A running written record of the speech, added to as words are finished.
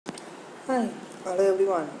Hi, hello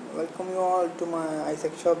everyone. Welcome you all to my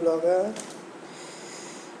Isaac Shaw blogger.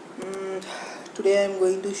 Today I am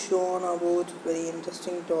going to show on about very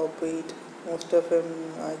interesting topic. Most of them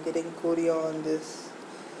are getting query on this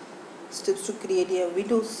steps to create a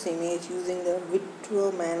Windows image using the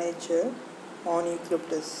Video Manager on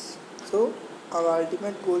Eucalyptus. So our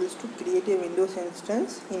ultimate goal is to create a Windows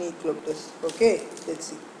instance in Eucalyptus. Okay, let's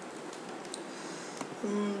see.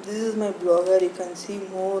 This is my blogger. You can see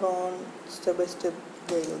more on step by step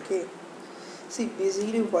guide. Okay. See,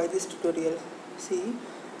 basically why this tutorial. See,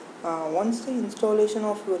 once the installation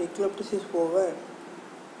of your Eucalyptus is over,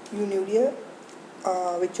 you need a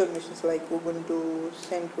virtual machines like Ubuntu,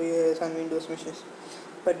 CentOS and Windows machines.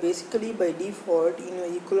 But basically by default in your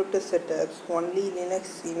Eucalyptus setups only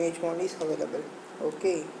Linux image only is available.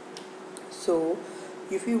 Okay. So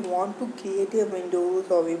if you want to create a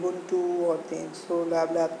Windows or Ubuntu or things, so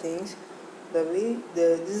lab things,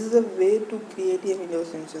 this is the way to create a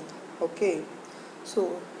Windows instance. Okay.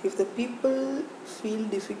 So if the people feel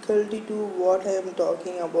difficulty to what I am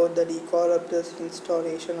talking about, the Eucalyptus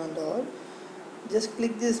installation and all, just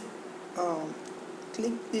um,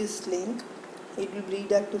 click this link. It will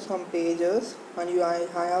redirect to some pages, and I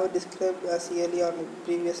have described as earlier on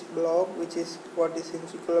previous blog, which is what is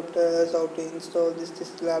Eucalyptus, how to install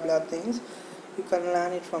this lab things. You can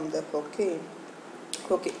learn it from there. Okay.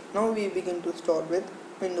 Now we begin to start with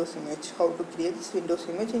Windows image. How to create this Windows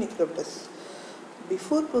image in Eucalyptus.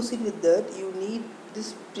 Before proceed with that, you need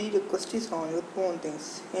this prerequisites on your own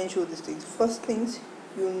things. Ensure these things. First things,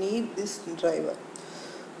 you need this driver.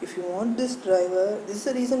 If you want this driver, this is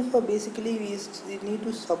the reason for basically we need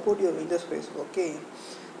to support your Windows space. Okay,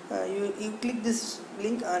 you click this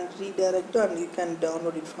link and redirect, and you can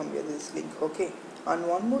download it from here, this link. Okay, and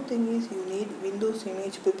one more thing is you need Windows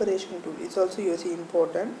image preparation tool. It's also very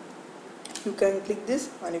important. You can click this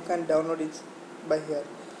and you can download it by here.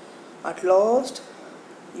 At last,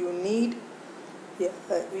 you need a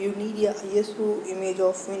ISO image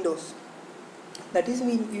of Windows. That is,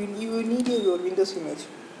 you need your Windows image.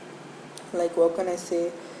 Like what can I say?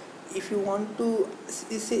 If you want to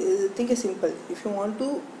think is simple. If you want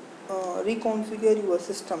to reconfigure your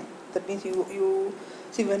system, that means you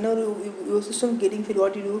see whenever your system getting failed,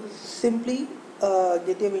 what you do, simply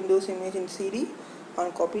get a Windows image in CD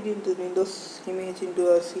and copy it into Windows image into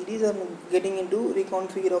a CDs and getting into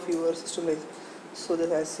reconfigure of your system. So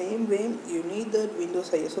the same way you need that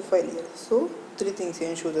Windows ISO file here. So three things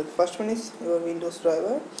ensure that. First one is your Windows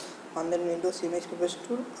driver, and then Windows image preparation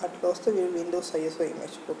tool, at last the Windows ISO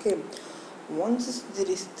image. Okay, once there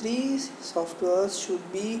is three softwares should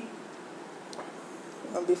be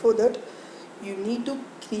before that you need to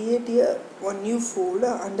create one new folder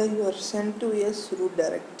under your CentOS root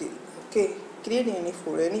directory. Okay, create any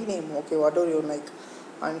folder, any name, okay, whatever you like,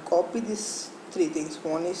 and copy these three things.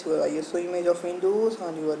 One is your ISO image of Windows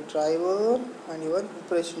and your driver and your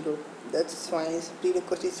preparation tool. That's fine.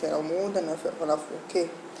 Prerequisites are more than enough. Okay.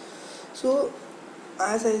 So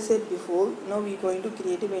as I said before, now we are going to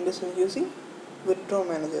create a Windows image using Video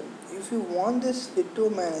Manager. If you want this Video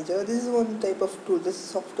Manager, this is one type of tool, this is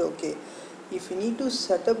software. Okay, if you need to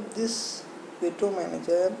set up this Video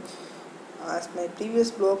Manager, as my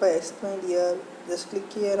previous blog I explained here, just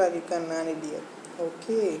click here and you can learn it here.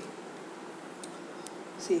 Okay,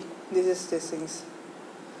 see, this is the things,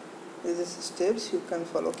 this is the steps you can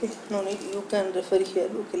follow. Okay, no need, you can refer here.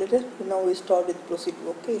 Okay, later. Now we start with proceed.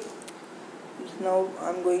 Okay, now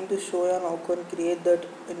I'm going to show you how can create that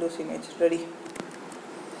Windows image. Ready?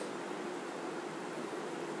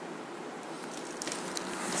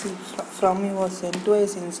 See, from your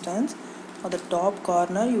CentOS instance, at the top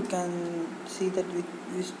corner you can see that with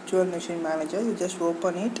Virtual Machine Manager. You just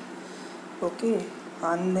open it. Okay,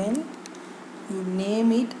 and then you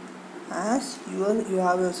name it as you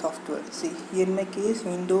have a software. See, in my case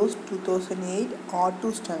Windows 2008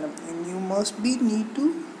 R2 standard, and you must be need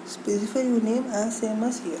to specify your name as same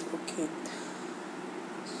as here. Okay,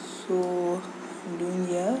 so I'm doing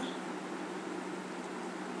here.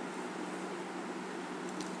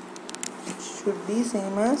 It should be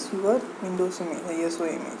same as your Windows image, ISO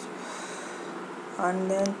image, and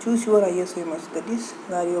then choose your ISO image, that is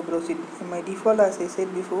where you proceed. In my default, as I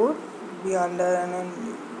said before, be under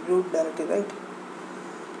an root directory, right?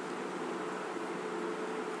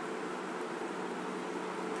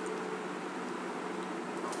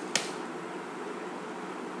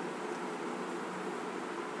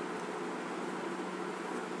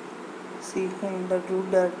 See, in the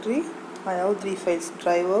root directory I have three files: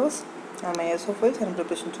 drivers and my ISO files and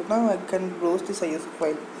preparation. So now I can browse this ISO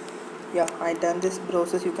file. Yeah, I done this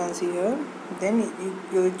process, you can see here. Then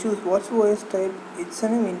you choose what's OS type. It's a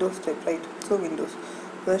Windows type, right? So Windows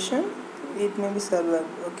version, it may be server.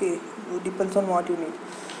 Okay, it depends on what you need.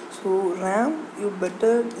 So RAM, you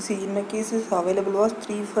better see, in my case is available was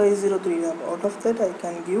 3503 RAM. Out of that I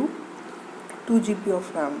can give 2 GB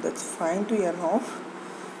of RAM. That's fine to earn off.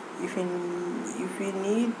 If you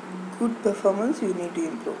need good performance, you need to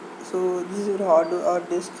improve. So this is your hard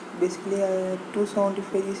disk. Basically I have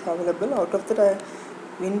 275 is available. Out of that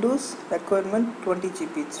Windows requirement 20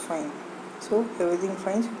 GB, it's fine. So everything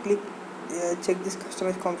fine. So click check this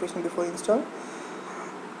customize configuration before install,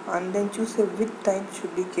 and then choose a with type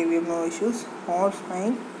should be KVM, no issues, all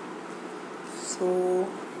fine. So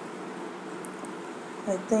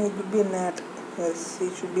I think it would be a NAT. Yes,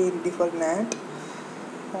 it should be a default NAT.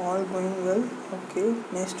 All going well. Okay,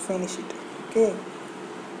 next finish it. Okay,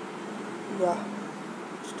 yeah,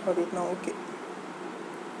 start it now. Okay,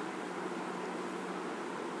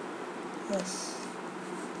 yes.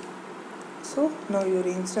 So now your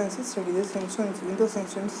instance is ready. This instance, Windows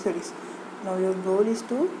instance is ready. Now your goal is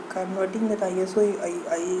to converting that ISO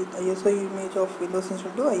image of Windows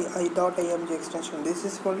instance to i.img extension. This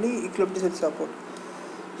is only Eucalyptus will support.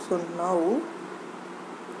 So now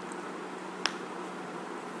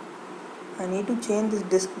I need to change this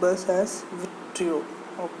disk bus as Vitrio.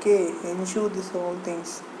 Okay, ensure this all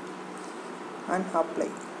things and apply.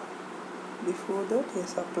 Before that,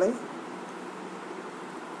 yes, apply.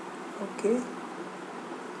 Okay,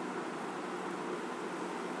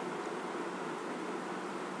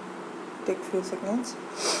 take few seconds.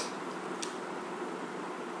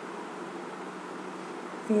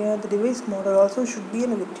 Yeah, the device model also should be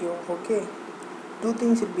in Vitrio. Okay, two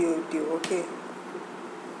things should be Vitrio. Okay,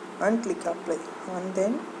 and click apply, and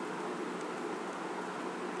then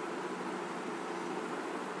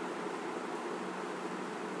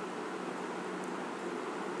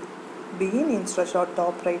begin install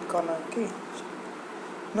top right corner. Okay,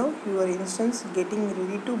 now your instance getting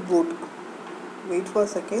ready to boot. Wait for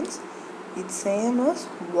seconds. It's same as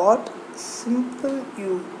what simple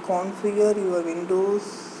you configure your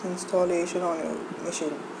Windows installation on your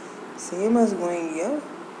machine. Same as going here.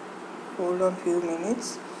 Hold on few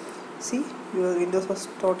minutes. See, your Windows was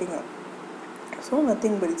starting up. So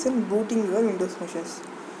nothing but it's in booting your Windows machines.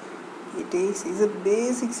 It is a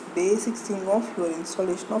basic thing of your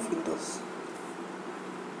installation of Windows.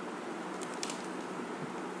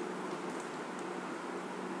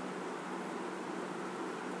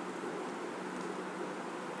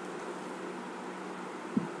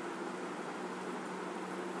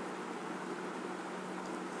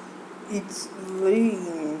 It's very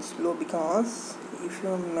slow because if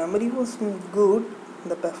your memory was good,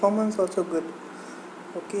 the performance also good.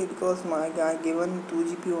 Okay, because my guy given 2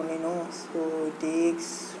 GB only, no, so it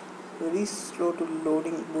takes very slow to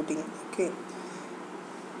booting. Okay,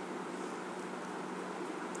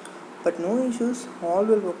 but no issues, all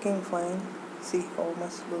will working fine. See how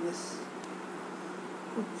much slow this.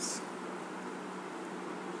 Oops.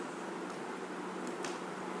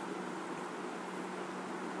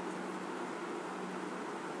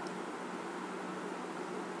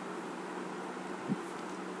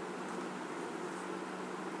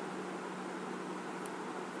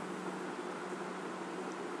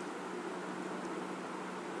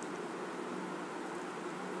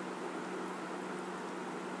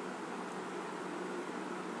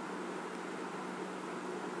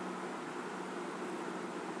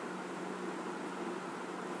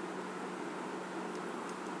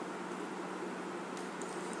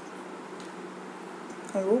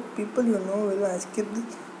 I hope people well. I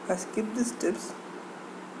skipped the steps.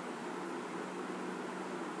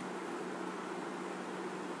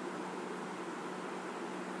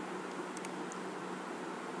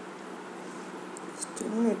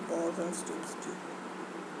 Still it wasn't still.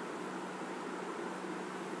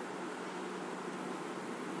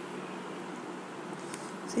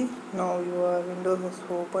 See, now your Windows is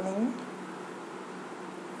opening.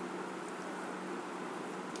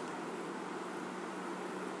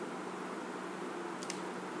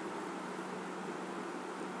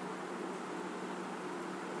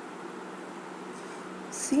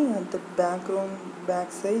 See at the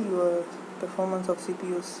backside your performance of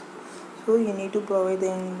CPUs. So you need to provide the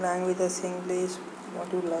language as English,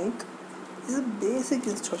 what you like. This is a basic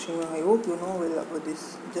instruction. I hope you know well about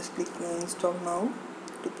this. Just click install now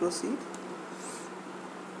to proceed.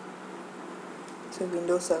 So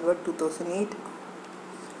Windows Server 2008.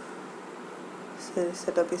 So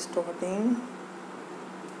setup is starting.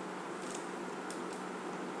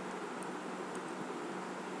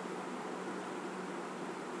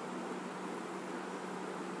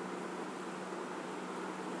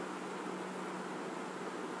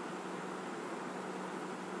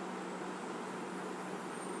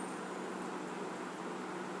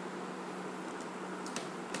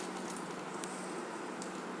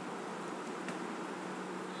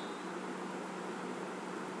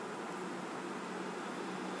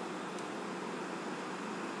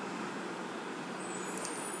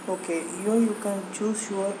 Okay, here you can choose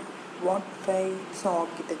your what types of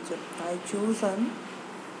architecture. I choose an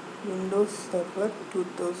Windows Server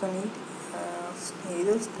 2008 as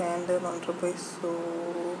either standard or enterprise,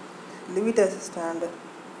 so leave it as standard.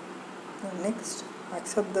 And next,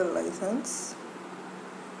 accept the license.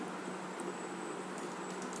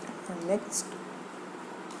 And next,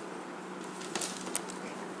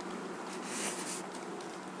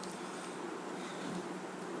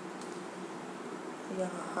 yeah,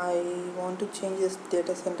 I want to change this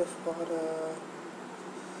data center for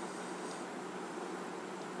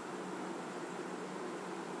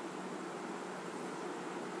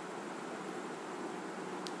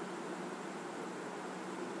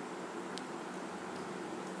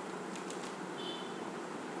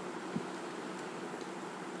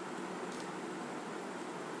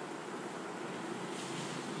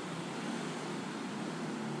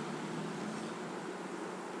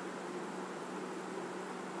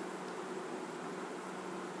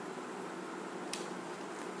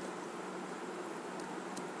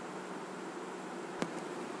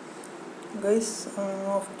guys.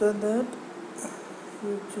 After that,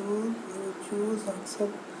 you choose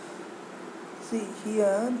accept. See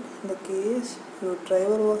here, in the case your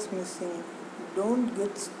driver was missing, don't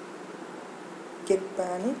get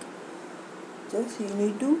panic. Just you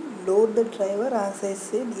need to load the driver. As I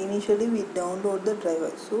said initially, we download the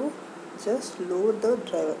driver, so just load the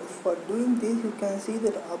driver. For doing this, you can see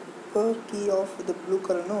the upper key of the blue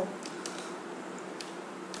color. No,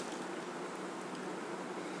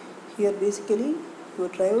 here basically your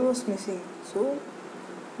driver was missing, so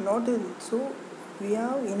not in, so we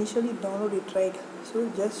have initially downloaded it, right? So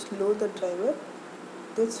just load the driver.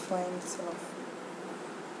 That's fine, it's enough.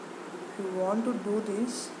 If you want to do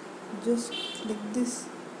this, just click this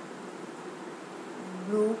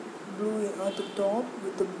blue at the top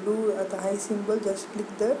with the blue at the high symbol. Just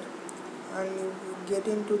click that and you get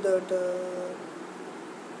into that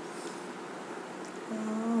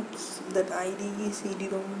IDE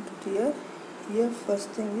CD-ROM here. Here first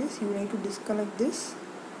thing is you need to disconnect this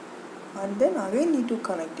and then again need to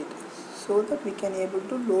connect it so that we can able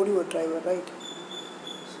to load your driver, right?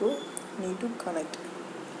 So need to connect.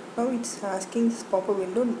 Now it's asking this pop-up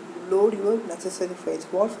window, load your necessary files.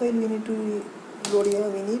 What file we need to load here?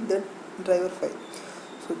 We need that driver file.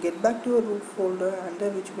 So get back to your root folder under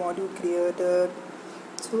which module created.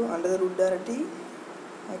 So under the root directory,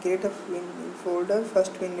 I create a folder,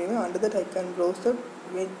 first window. Under that I can browse the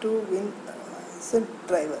win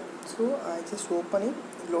driver. So I just open it,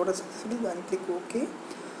 load successfully, and click OK.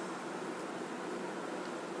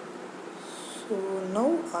 So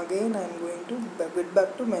now again I am going to get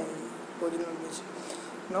back to my original image.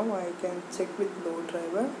 Now I can check with load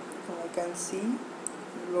driver. I can see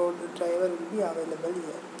load driver will be available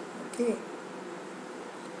here. Okay.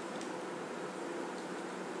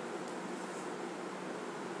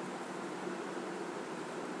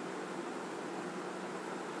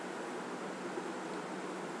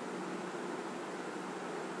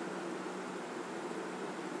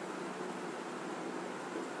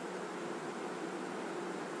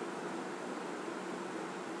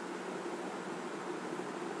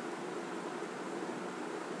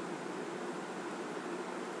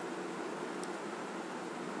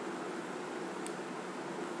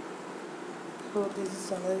 So this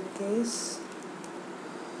is another case.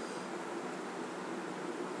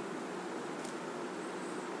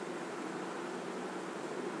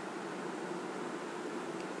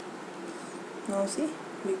 Now see,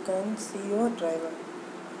 we can see your driver,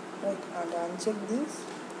 right? And uncheck this.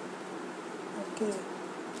 Okay.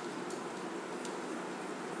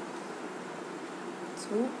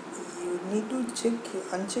 So you need to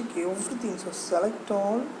uncheck everything. So select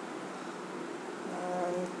all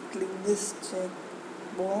and click this check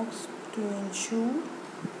box to ensure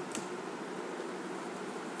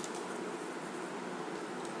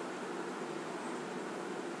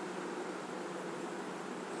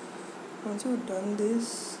once you've done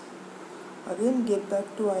this, again get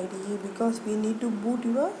back to IDE because we need to boot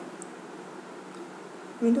your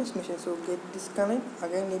Windows machine. So get disconnect,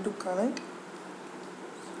 again need to connect